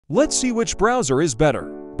Let's see which browser is better.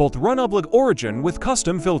 Both run Origin with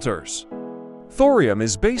custom filters. Thorium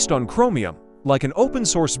is based on Chromium, like an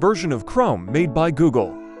open-source version of Chrome made by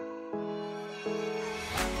Google.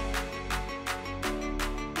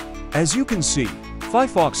 As you can see,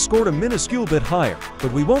 Firefox scored a minuscule bit higher,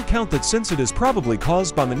 but we won't count that since it is probably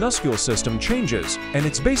caused by minuscule system changes, and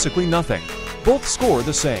it's basically nothing. Both score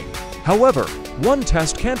the same. However, one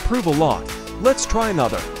test can't prove a lot. Let's try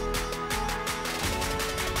another.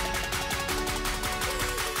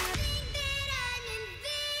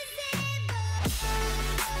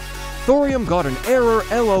 Thorium got an error,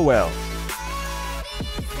 LOL.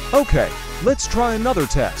 Okay, let's try another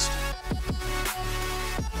test.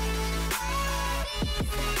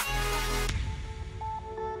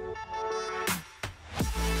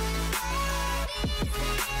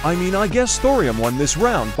 I guess Thorium won this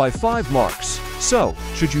round by 5 marks. So,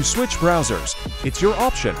 should you switch browsers? It's your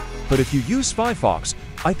option. But if you use Firefox,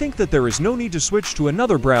 I think that there is no need to switch to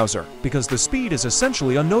another browser because the speed is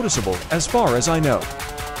essentially unnoticeable as far as I know.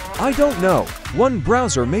 I don't know. One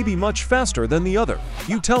browser may be much faster than the other.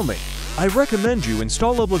 You tell me. I recommend you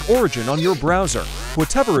install Origin on your browser,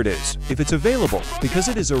 whatever it is, if it's available, because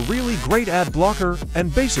it is a really great ad blocker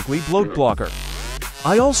and basically bloat blocker.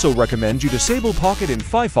 I also recommend you disable Pocket in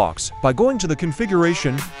Firefox by going to the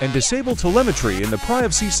configuration and disable telemetry in the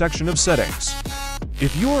privacy section of settings.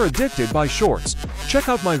 If you are addicted by shorts, check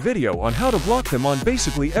out my video on how to block them on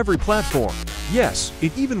basically every platform. Yes,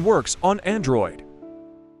 it even works on Android.